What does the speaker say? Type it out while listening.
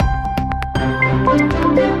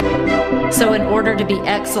So in order to be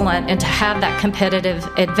excellent and to have that competitive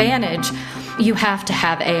advantage, you have to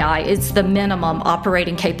have AI. It's the minimum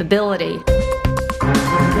operating capability.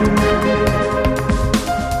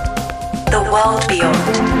 The World Beyond.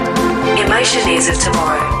 Emotioneers of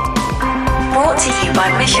Tomorrow. Brought to you by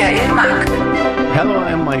Michael Mack. Hello,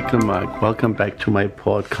 I'm Michael Mack. Welcome back to my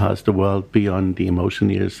podcast, The World Beyond, the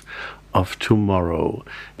Emotioneers of Tomorrow.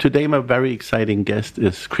 Today, my very exciting guest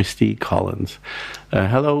is Kristie Collins.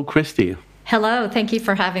 Hello, Kristie. Hello, thank you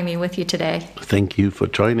for having me with you today. Thank you for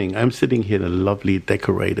joining. I'm sitting here in a lovely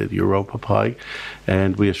decorated Europa Park,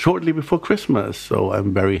 and we are shortly before Christmas, so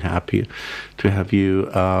I'm very happy to have you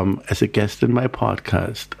as a guest in my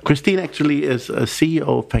podcast. Christine actually is a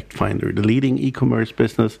CEO of FactFinder, the leading e-commerce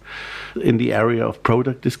business in the area of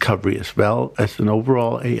product discovery, as well as an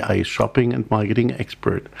overall AI shopping and marketing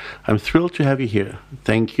expert. I'm thrilled to have you here.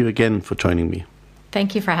 Thank you again for joining me.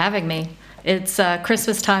 Thank you for having me. It's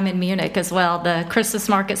Christmas time in Munich as well. The Christmas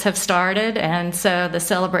markets have started, and so the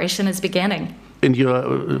celebration is beginning. And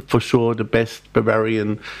you're for sure the best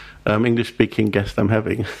Bavarian English-speaking guest I'm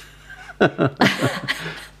having.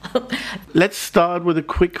 Let's start with a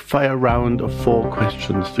quick fire round of 4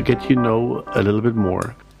 questions to get you know a little bit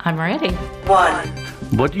more. I'm ready. 1.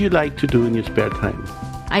 What do you like to do in your spare time?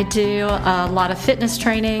 I do a lot of fitness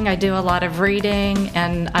training, I do a lot of reading,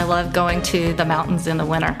 and I love going to the mountains in the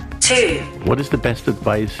winter. 2. What is the best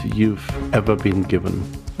advice you've ever been given?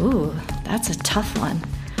 Ooh, that's a tough one.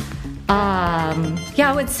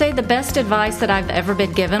 I would say the best advice that I've ever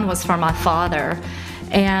been given was from my father.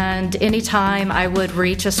 And anytime I would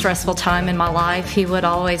reach a stressful time in my life, he would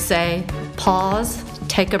always say, pause,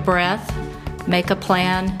 take a breath, make a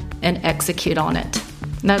plan, and execute on it.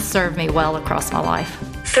 And that served me well across my life.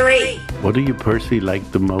 3. What do you personally like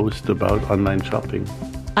the most about online shopping?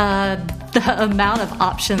 The amount of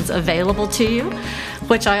options available to you,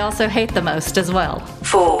 which I also hate the most as well.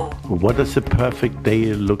 4. What does a perfect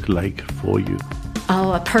day look like for you?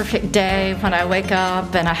 Oh, a perfect day when I wake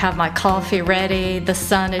up and I have my coffee ready, the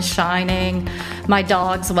sun is shining, my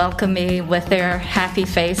dogs welcome me with their happy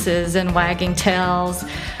faces and wagging tails,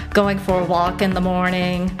 going for a walk in the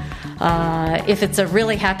morning. If it's a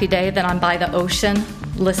really happy day, then I'm by the ocean,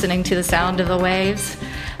 listening to the sound of the waves,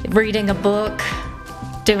 reading a book,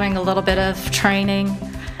 doing a little bit of training,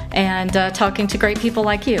 and talking to great people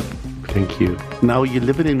like you. Thank you. Now, you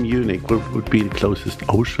live in Munich. What would be the closest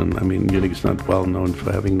ocean? I mean, Munich is not well known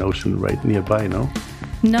for having an ocean right nearby, no?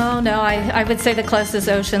 No, I would say the closest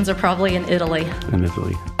oceans are probably in Italy. In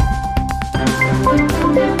Italy.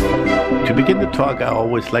 To begin the talk, I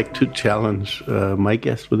always like to challenge my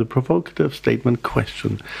guests with a provocative statement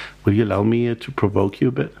question. Will you allow me to provoke you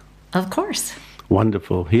a bit? Of course.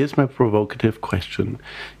 Wonderful. Here's my provocative question.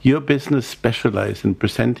 Your business specializes in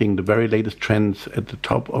presenting the very latest trends at the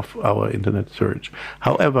top of our internet search.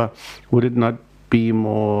 However, would it not be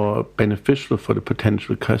more beneficial for the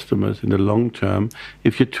potential customers in the long term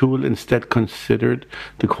if your tool instead considered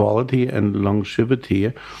the quality and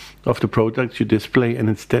longevity of the products you display and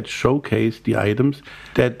instead showcase the items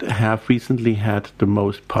that have recently had the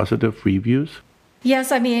most positive reviews?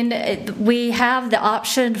 Yes, I mean, we have the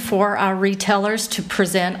option for our retailers to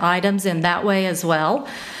present items in that way as well.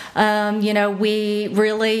 We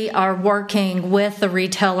really are working with the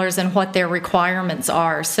retailers and what their requirements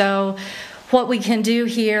are. So what we can do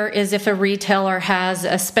here is if a retailer has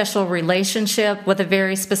a special relationship with a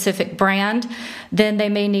very specific brand, then they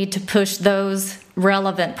may need to push those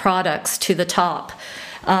relevant products to the top.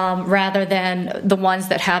 Rather than the ones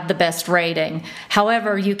that have the best rating.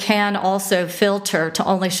 However, you can also filter to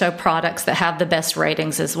only show products that have the best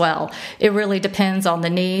ratings as well. It really depends on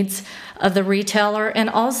the needs of the retailer and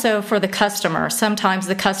also for the customer. Sometimes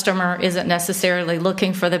the customer isn't necessarily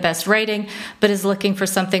looking for the best rating, but is looking for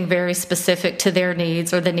something very specific to their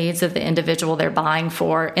needs or the needs of the individual they're buying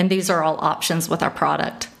for. And these are all options with our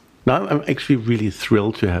product. Now, I'm actually really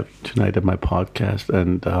thrilled to have tonight at my podcast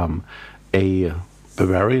and a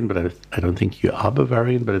Bavarian, but I don't think you are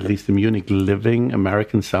Bavarian, but at least a Munich living,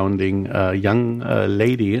 American-sounding young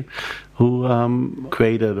lady who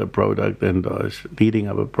created a product and is leading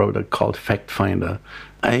up a product called FactFinder.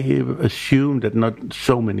 I assume that not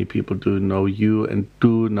so many people do know you and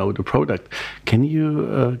do know the product. Can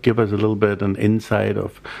you give us a little bit an insight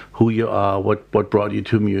of who you are, what brought you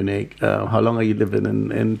to Munich, how long are you living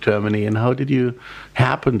in Germany, and how did you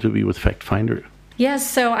happen to be with FactFinder? Yes,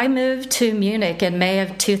 so I moved to Munich in May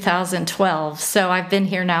of 2012. So I've been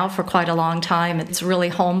here now for quite a long time. It's really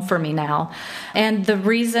home for me now. And the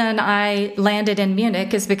reason I landed in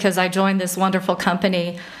Munich is because I joined this wonderful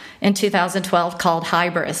company in 2012 called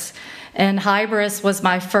Hybris. And Hybris was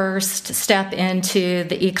my first step into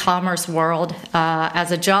the e-commerce world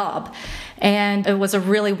as a job. And it was a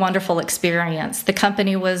really wonderful experience. The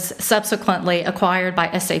company was subsequently acquired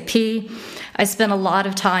by SAP. I spent a lot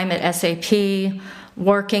of time at SAP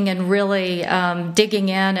working and really digging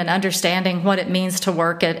in and understanding what it means to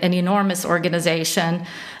work at an enormous organization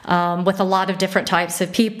with a lot of different types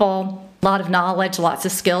of people, a lot of knowledge, lots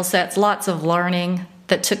of skill sets, lots of learning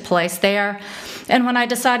that took place there. And when I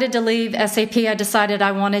decided to leave SAP, I decided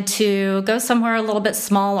I wanted to go somewhere a little bit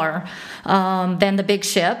smaller than the big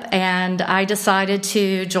ship. And I decided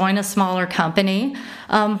to join a smaller company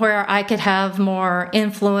where I could have more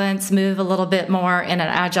influence, move a little bit more in an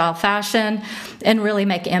agile fashion, and really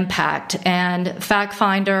make impact. And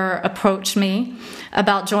FactFinder approached me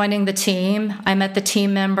about joining the team. I met the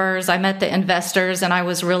team members, I met the investors, and I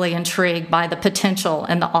was really intrigued by the potential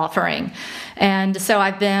and the offering. And so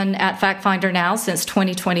I've been at FactFinder now since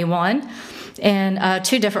 2021 in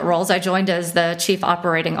 2 different roles. I joined as the Chief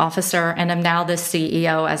Operating Officer and am now the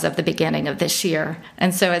CEO as of the beginning of this year.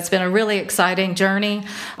 And so it's been a really exciting journey,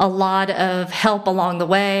 a lot of help along the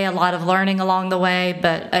way, a lot of learning along the way,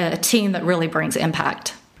 but a team that really brings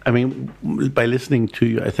impact. I mean, by listening to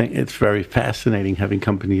you, I think it's very fascinating having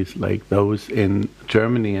companies like those in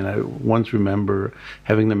Germany. And I once remember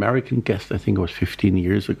having an American guest, I think it was 15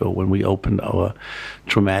 years ago, when we opened our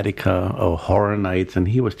Dramatica, our horror nights. And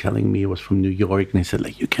he was telling me he was from New York. And he said,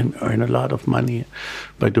 like, you can earn a lot of money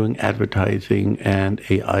by doing advertising and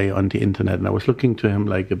AI on the internet. And I was looking to him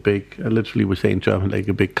like a big, I literally was saying German, like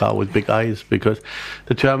a big car with big eyes, because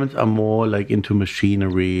the Germans are more like into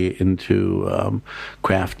machinery, into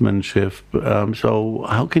craftsmanship. So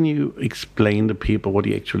how can you explain to people what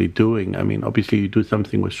you're actually doing? I mean, obviously you do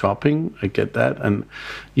something with shopping, I get that, and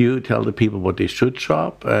you tell the people what they should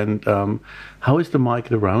shop, and how is the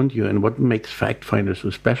market around you, and what makes FactFinder so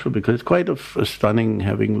special? Because it's quite stunning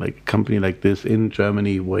having like a company like this in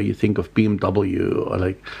Germany, where you think of BMW or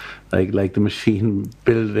like the machine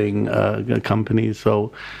building companies.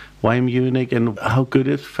 So why Munich, and how good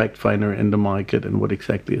is FactFinder in the market, and what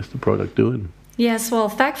exactly is the product doing? Yes, well,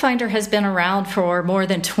 FactFinder has been around for more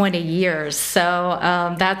than 20 years. So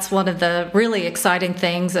that's one of the really exciting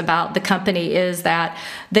things about the company, is that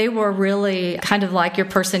they were really kind of like your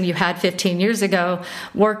person you had 15 years ago,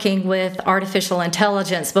 working with artificial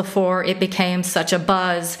intelligence before it became such a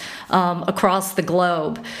buzz across the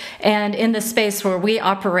globe. And in the space where we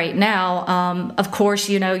operate now, of course,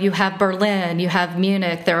 you know, you have Berlin, you have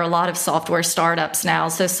Munich. There are a lot of software startups now.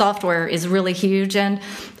 So software is really huge. And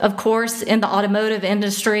of course, in the automotive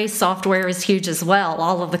industry, software is huge as well.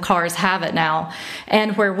 All of the cars have it now.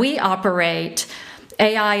 And where we operate,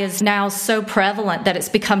 AI is now so prevalent that it's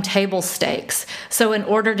become table stakes. So in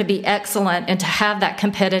order to be excellent and to have that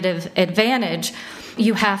competitive advantage,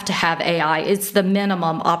 you have to have AI. It's the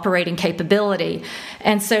minimum operating capability.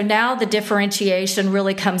 And so now the differentiation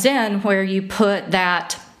really comes in where you put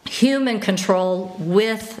that human control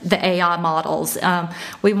with the AI models.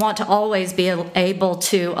 We want to always be able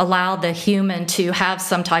to allow the human to have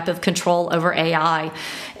some type of control over AI.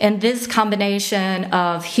 And this combination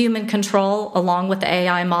of human control along with the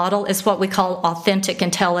AI model is what we call authentic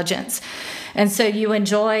intelligence. And so you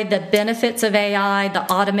enjoy the benefits of AI,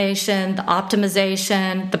 the automation, the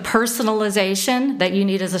optimization, the personalization that you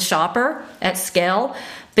need as a shopper at scale,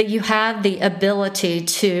 but you have the ability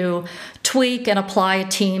to tweak and apply a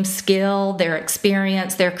team's skill, their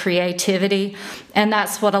experience, their creativity, and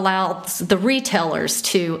that's what allows the retailers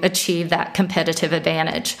to achieve that competitive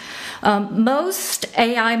advantage. Most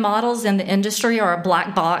AI models in the industry are a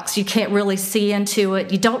black box. You can't really see into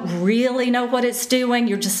it. You don't really know what it's doing.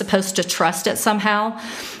 You're just supposed to trust it somehow.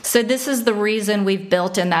 So this is the reason we've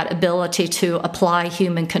built in that ability to apply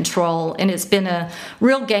human control, and it's been a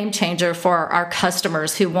real game changer for our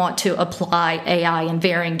customers who want to apply AI in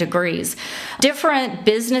varying degrees. Different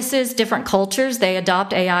businesses, different cultures, they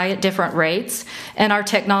adopt AI at different rates, and our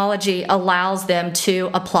technology allows them to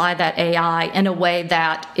apply that AI in a way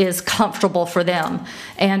that is comfortable for them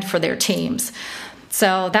and for their teams.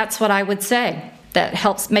 So that's what I would say that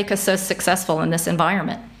helps make us so successful in this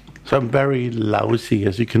environment. So I'm very lousy,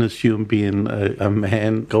 as you can assume, being a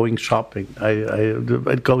man going shopping.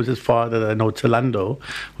 It goes as far that I know Zalando,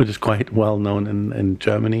 which is quite well known in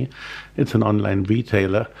Germany. It's an online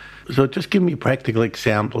retailer. So just give me practical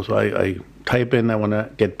examples. I type in, I want to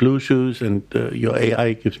get blue shoes, and your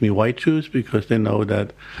AI gives me white shoes because they know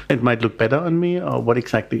that it might look better on me, or what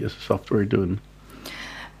exactly is the software doing?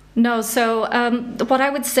 No, so what I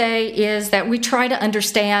would say is that we try to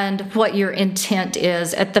understand what your intent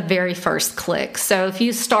is at the very first click. So if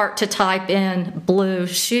you start to type in blue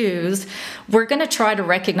shoes, we're going to try to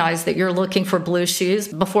recognize that you're looking for blue shoes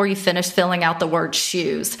before you finish filling out the word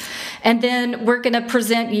shoes. And then we're going to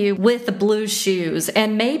present you with the blue shoes.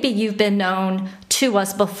 And maybe you've been known to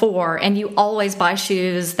us before and you always buy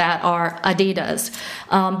shoes that are Adidas.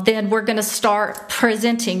 Then we're going to start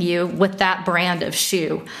presenting you with that brand of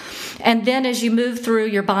shoe. And then as you move through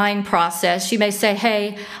your buying process, you may say,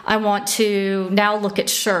 hey, I want to now look at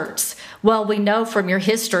shirts. Well, we know from your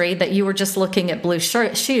history that you were just looking at blue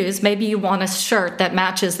shoes. Maybe you want a shirt that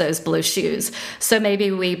matches those blue shoes. So maybe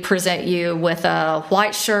we present you with a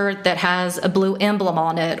white shirt that has a blue emblem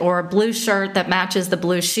on it or a blue shirt that matches the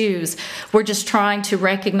blue shoes. We're just trying to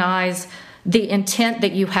recognize the intent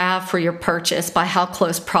that you have for your purchase by how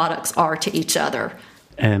close products are to each other.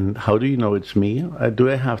 And how do you know it's me?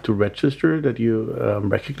 Do I have to register that you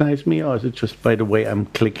recognize me, or is it just by the way I'm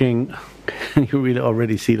clicking? You really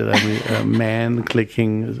already see that I'm a man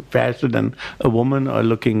clicking faster than a woman or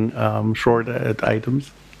looking short at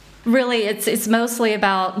items? Really, it's mostly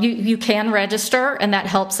about you can register, and that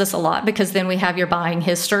helps us a lot because then we have your buying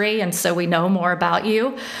history, and so we know more about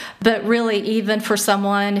you. But really, even for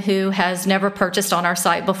someone who has never purchased on our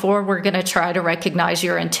site before, we're going to try to recognize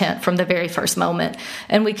your intent from the very first moment.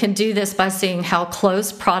 And we can do this by seeing how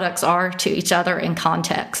close products are to each other in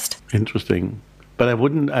context. Interesting. But I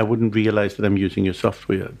wouldn't realize that I'm using your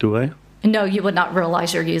software, do I? No, you would not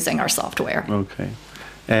realize you're using our software. Okay.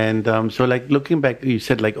 And so like looking back, you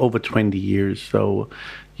said like over 20 years. So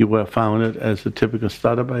you were founded as a typical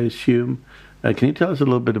startup, I assume. Can you tell us a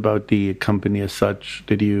little bit about the company as such?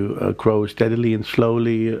 Did you grow steadily and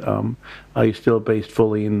slowly? Are you still based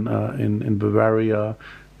fully in Bavaria?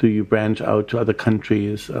 Do you branch out to other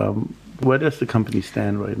countries? Where does the company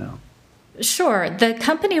stand right now? Sure. The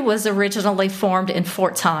company was originally formed in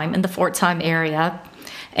Fort Time, in the Fort Time area.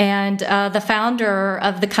 And the founder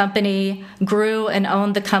of the company grew and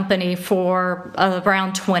owned the company for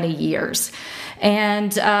around 20 years.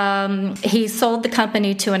 And he sold the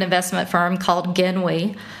company to an investment firm called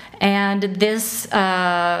Genwi. And this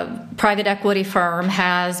private equity firm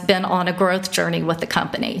has been on a growth journey with the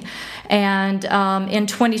company. And in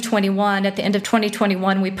 2021, at the end of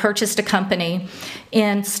 2021, we purchased a company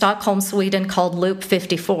in Stockholm, Sweden called Loop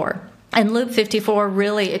 54. And Loop 54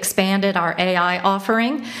 really expanded our AI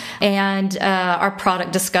offering and our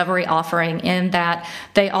product discovery offering in that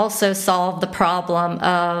they also solve the problem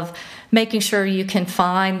of making sure you can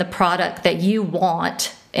find the product that you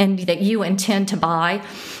want and that you intend to buy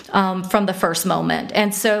from the first moment.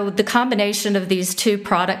 And so the combination of these two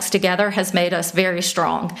products together has made us very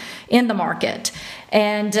strong in the market.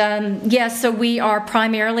 And so we are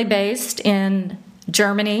primarily based in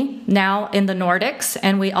Germany, now in the Nordics,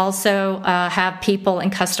 and we also have people and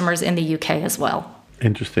customers in the UK as well.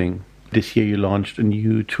 Interesting. This year you launched a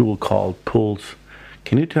new tool called Pulse.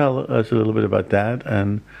 Can you tell us a little bit about that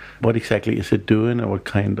and what exactly is it doing and what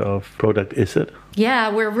kind of product is it? Yeah,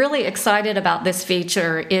 we're really excited about this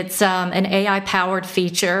feature. It's an AI-powered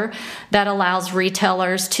feature that allows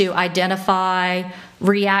retailers to identify,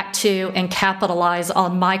 react to, and capitalize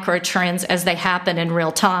on micro trends as they happen in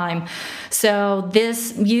real time. So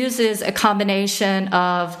this uses a combination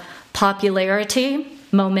of popularity,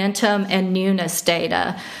 momentum, and newness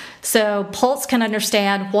data. So Pulse can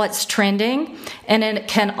understand what's trending, and it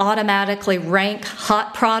can automatically rank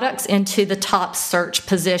hot products into the top search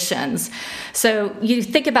positions. So you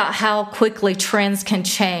think about how quickly trends can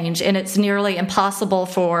change, and it's nearly impossible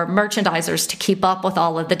for merchandisers to keep up with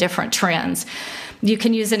all of the different trends. You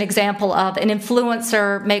can use an example of an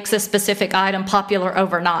influencer makes a specific item popular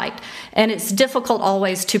overnight, and it's difficult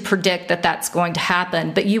always to predict that that's going to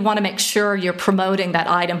happen, but you want to make sure you're promoting that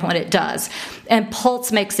item when it does. And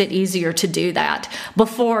Pulse makes it easier to do that.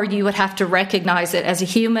 Before, you would have to recognize it as a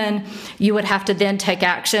human, you would have to then take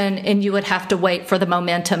action, and you would have to wait for the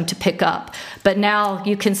momentum to pick up. But now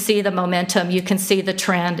you can see the momentum, you can see the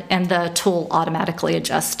trend, and the tool automatically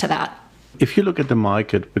adjusts to that. If you look at the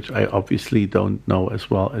market, which I obviously don't know as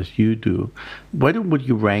well as you do, where would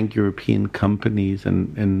you rank European companies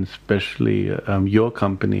and especially your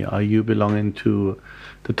company? Are you belonging to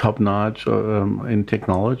the top notch in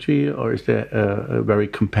technology, or is there a very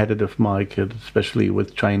competitive market, especially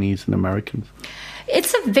with Chinese and Americans?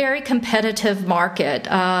 It's a very competitive market.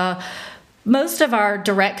 Most of our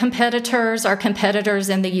direct competitors are competitors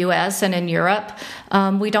in the U.S. and in Europe.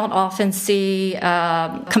 We don't often see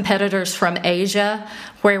competitors from Asia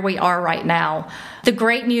where we are right now. The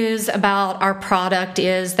great news about our product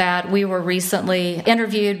is that we were recently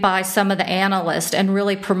interviewed by some of the analysts and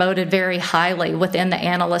really promoted very highly within the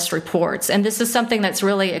analyst reports. And this is something that's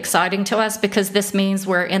really exciting to us because this means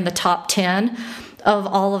we're in the top 10 of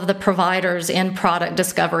all of the providers in product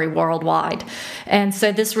discovery worldwide. And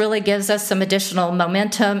so this really gives us some additional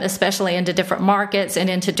momentum, especially into different markets and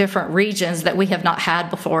into different regions that we have not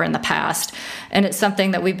had before in the past. And it's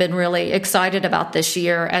something that we've been really excited about this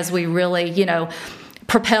year as we really,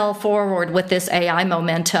 propel forward with this AI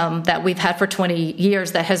momentum that we've had for 20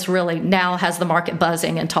 years that has really now has the market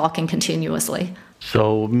buzzing and talking continuously.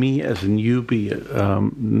 So me as a newbie,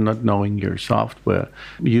 not knowing your software,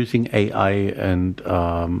 using AI and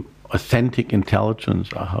authentic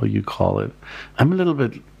intelligence, or how you call it, I'm a little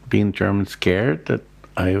bit, being German, scared that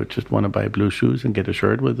I just want to buy blue shoes and get a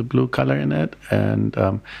shirt with a blue color in it. And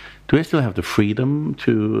do I still have the freedom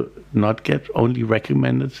to not get only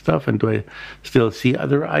recommended stuff? And do I still see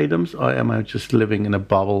other items? Or am I just living in a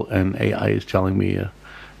bubble and AI is telling me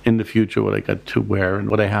in the future what I got to wear and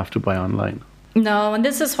what I have to buy online? No, and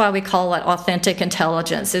this is why we call it authentic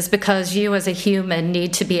intelligence, is because you as a human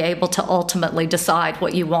need to be able to ultimately decide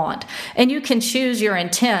what you want. And you can choose your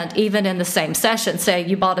intent even in the same session. Say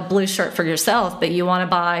you bought a blue shirt for yourself, but you want to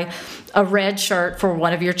buy a red shirt for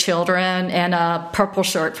one of your children and a purple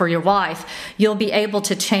shirt for your wife. You'll be able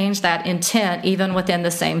to change that intent even within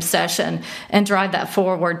the same session and drive that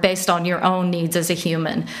forward based on your own needs as a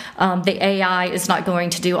human. The AI is not going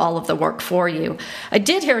to do all of the work for you. I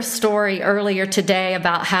did hear a story earlier today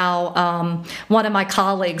about how one of my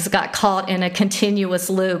colleagues got caught in a continuous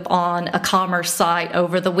loop on a commerce site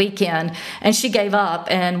over the weekend, and she gave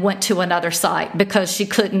up and went to another site because she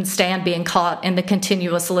couldn't stand being caught in the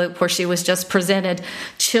continuous loop where she was just presented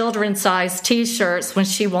children-sized T-shirts when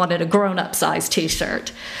she wanted a grown-up size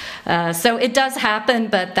T-shirt. So it does happen,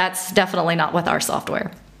 but that's definitely not with our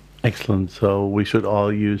software. Excellent. So we should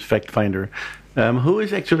all use FactFinder. Who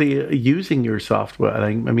is actually using your software?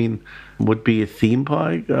 I mean, would be a theme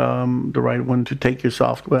park the right one to take your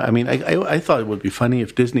software? I mean, I thought it would be funny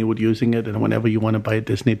if Disney would using it, and whenever you want to buy a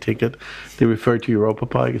Disney ticket, they refer to Europa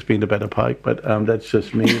Park as being the better park. But that's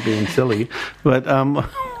just me being silly. But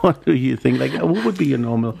what do you think? Like, what would be your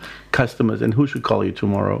normal customers, and who should call you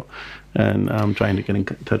tomorrow? And I'm trying to get in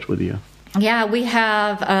touch with you. Yeah, we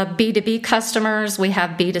have B2B customers, we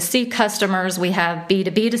have B2C customers, we have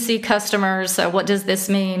B2B2C customers. So what does this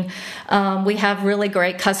mean? We have really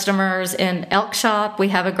great customers in Elk Shop. We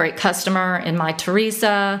have a great customer in My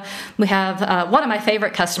Teresa. We have one of my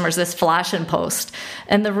favorite customers is Flash and Post.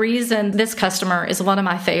 And the reason this customer is one of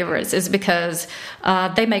my favorites is because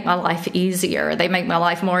they make my life easier. They make my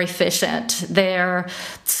life more efficient. They're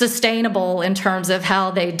sustainable in terms of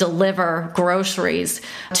how they deliver groceries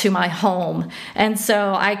to my home. And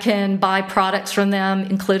so I can buy products from them,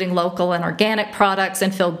 including local and organic products,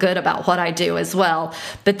 and feel good about what I do as well.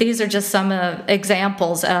 But these are just some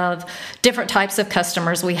examples of different types of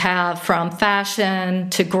customers we have, from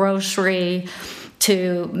fashion to grocery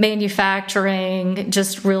to manufacturing,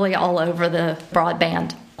 just really all over the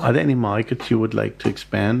broadband. Are there any markets you would like to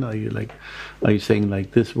expand? Are you saying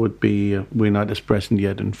like this would be, we're not as present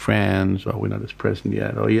yet in France, or we're not as present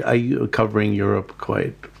yet? Or are you covering Europe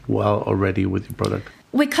quite well already with your product?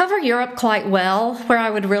 We cover Europe quite well. Where I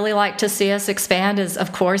would really like to see us expand is,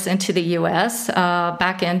 of course, into the U.S.,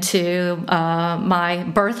 back into my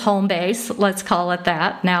birth home base, let's call it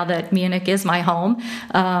that, now that Munich is my home.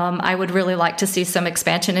 I would really like to see some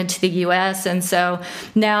expansion into the U.S. And so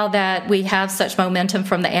now that we have such momentum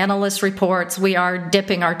from the analyst reports, we are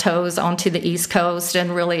dipping our toes onto the East Coast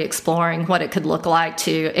and really exploring what it could look like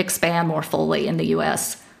to expand more fully in the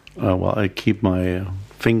U.S. Well, I keep my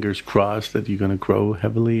fingers crossed that you're going to grow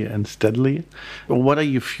heavily and steadily. What are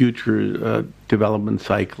your future development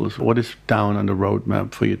cycles? What is down on the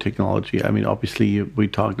roadmap for your technology? I mean, obviously, we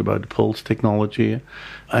talked about the Pulse technology.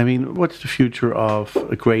 I mean, what's the future of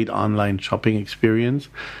a great online shopping experience?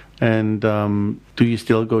 And do you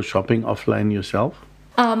still go shopping offline yourself?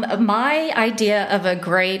 My idea of a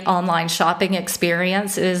great online shopping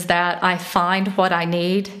experience is that I find what I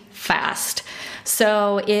need fast.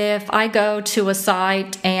 So if I go to a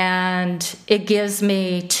site and it gives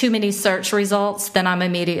me too many search results, then I'm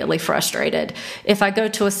immediately frustrated. If I go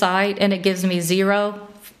to a site and it gives me zero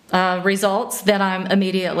results, then I'm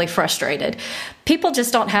immediately frustrated. People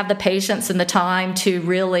just don't have the patience and the time to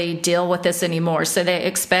really deal with this anymore. So they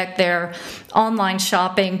expect their online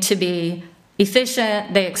shopping to be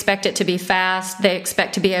efficient. They expect it to be fast. They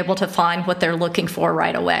expect to be able to find what they're looking for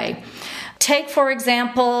right away. Take, for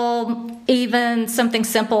example, even something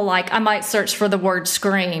simple like I might search for the word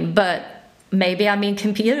screen, but maybe I mean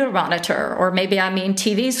computer monitor, or maybe I mean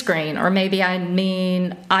TV screen, or maybe I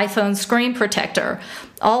mean iPhone screen protector.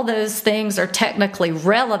 All those things are technically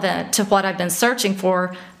relevant to what I've been searching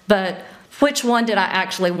for, but which one did I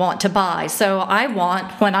actually want to buy? So I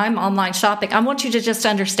want, when I'm online shopping, I want you to just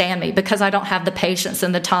understand me because I don't have the patience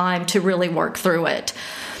and the time to really work through it.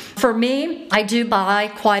 For me, I do buy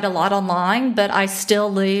quite a lot online, but I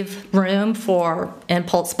still leave room for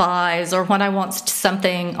impulse buys, or when I want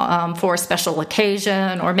something for a special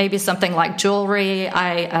occasion, or maybe something like jewelry,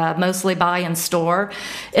 I mostly buy in store.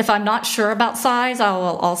 If I'm not sure about size, I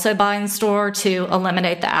will also buy in store to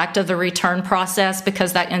eliminate the act of the return process,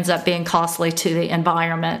 because that ends up being costly to the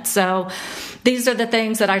environment. So these are the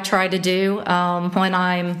things that I try to do when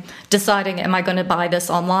I'm deciding, am I going to buy this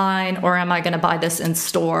online or am I going to buy this in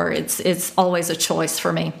store? It's always a choice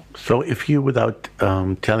for me. So if you, without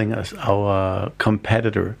telling us our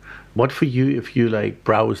competitor, what for you, if you like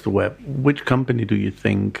browse the web, which company do you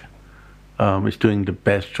think is doing the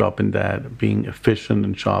best job in that, being efficient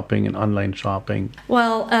in shopping and online shopping?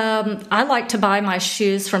 Well, I like to buy my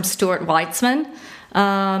shoes from Stuart Weitzman.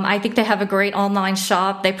 I think they have a great online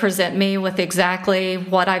shop. They present me with exactly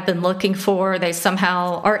what I've been looking for. They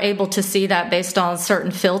somehow are able to see that based on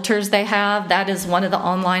certain filters they have. That is one of the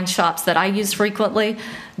online shops that I use frequently.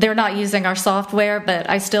 They're not using our software, but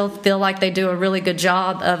I still feel like they do a really good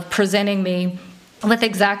job of presenting me with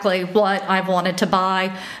exactly what I wanted to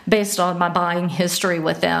buy based on my buying history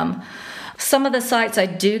with them. Some of the sites I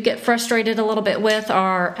do get frustrated a little bit with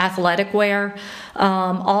are athletic wear.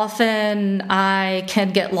 Often I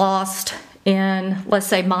can get lost in, let's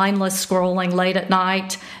say, mindless scrolling late at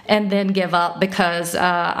night and then give up because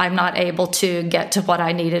I'm not able to get to what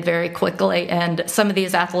I needed very quickly. And some of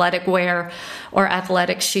these athletic wear or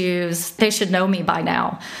athletic shoes, they should know me by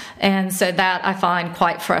now. And so that I find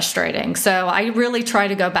quite frustrating. So I really try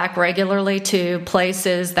to go back regularly to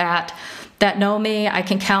places that know me. I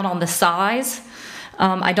can count on the size.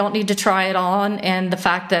 I don't need to try it on, and the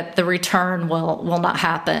fact that the return will not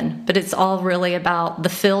happen. But it's all really about the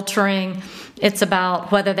filtering. It's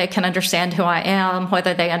about whether they can understand who I am,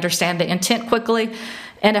 whether they understand the intent quickly.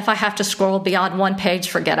 And if I have to scroll beyond one page,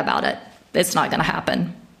 forget about it. It's not going to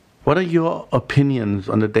happen. What are your opinions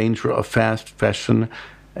on the danger of fast fashion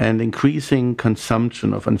and increasing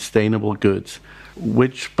consumption of unsustainable goods,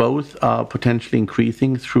 which both are potentially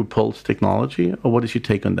increasing through pulse technology? Or what is your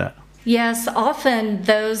take on that? Yes, often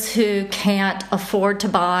those who can't afford to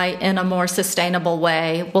buy in a more sustainable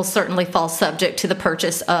way will certainly fall subject to the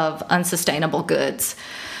purchase of unsustainable goods.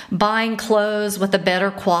 Buying clothes with a better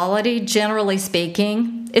quality, generally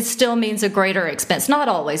speaking, it still means a greater expense. Not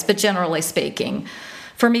always, but generally speaking.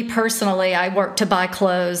 For me personally, I work to buy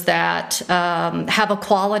clothes that have a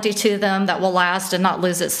quality to them that will last and not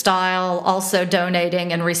lose its style, also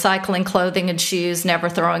donating and recycling clothing and shoes, never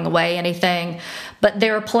throwing away anything. But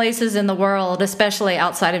there are places in the world, especially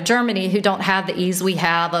outside of Germany, who don't have the ease we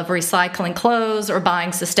have of recycling clothes or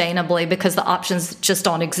buying sustainably because the options just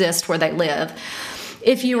don't exist where they live.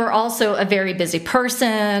 If you are also a very busy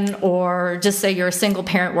person, or just say you're a single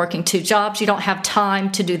parent working 2 jobs, you don't have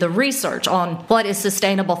time to do the research on what is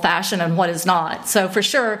sustainable fashion and what is not. So for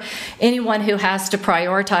sure, anyone who has to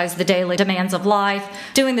prioritize the daily demands of life,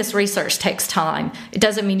 doing this research takes time. It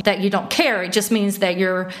doesn't mean that you don't care. It just means that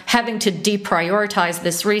you're having to deprioritize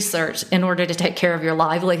this research in order to take care of your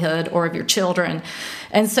livelihood or of your children.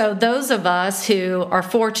 And so those of us who are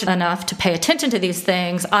fortunate enough to pay attention to these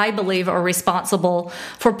things, I believe, are responsible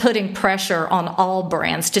for putting pressure on all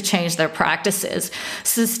brands to change their practices.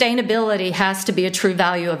 Sustainability has to be a true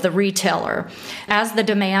value of the retailer. As the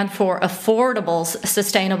demand for affordable,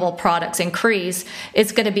 sustainable products increase,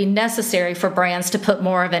 it's going to be necessary for brands to put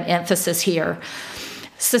more of an emphasis here.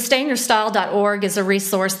 SustainYourStyle.org is a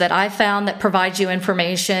resource that I found that provides you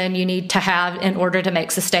information you need to have in order to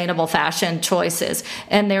make sustainable fashion choices.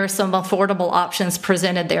 And there are some affordable options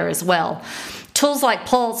presented there as well. Tools like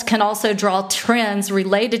Pulse can also draw trends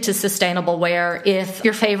related to sustainable wear if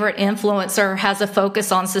your favorite influencer has a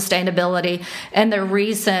focus on sustainability and their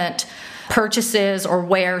recent purchases or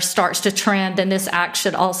wear starts to trend, then this act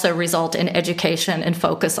should also result in education and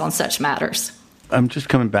focus on such matters. I'm just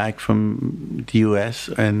coming back from the US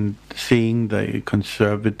and seeing the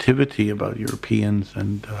conservativity about Europeans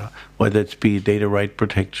and whether it's be data right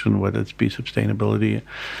protection, whether it's be sustainability.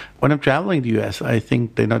 When I'm traveling the US, I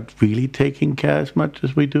think they're not really taking care as much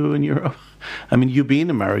as we do in Europe. I mean, you being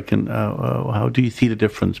American, how do you see the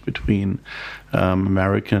difference between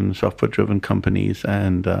American software-driven companies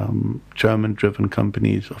and German-driven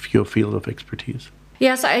companies of your field of expertise?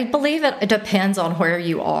 Yes, I believe it depends on where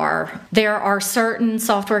you are. There are certain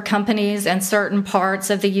software companies and certain parts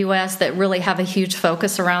of the U.S. that really have a huge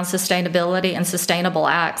focus around sustainability and sustainable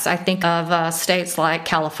acts. I think of states like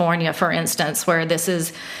California, for instance, where this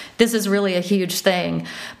is really a huge thing.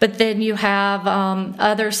 But then you have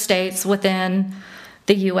other states within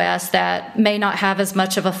the U.S. that may not have as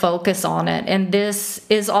much of a focus on it. And this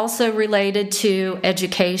is also related to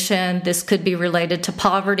education. This could be related to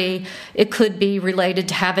poverty. It could be related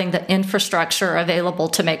to having the infrastructure available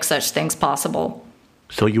to make such things possible.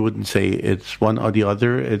 So you wouldn't say it's one or the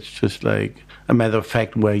other. It's just like a matter of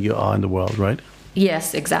fact where you are in the world, right?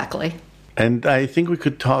 Yes, exactly. And I think we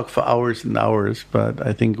could talk for hours and hours, but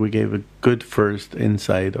I think we gave a good first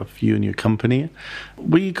insight of you and your company.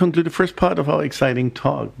 We conclude the first part of our exciting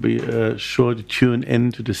talk. Be sure to tune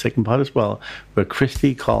in to the second part as well, where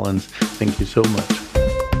Kristie Collins. Thank you so much.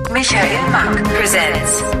 Michael Mack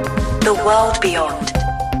presents The World Beyond.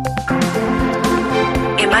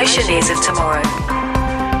 Emotion is of tomorrow.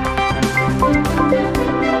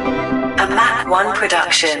 A Mack One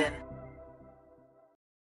production.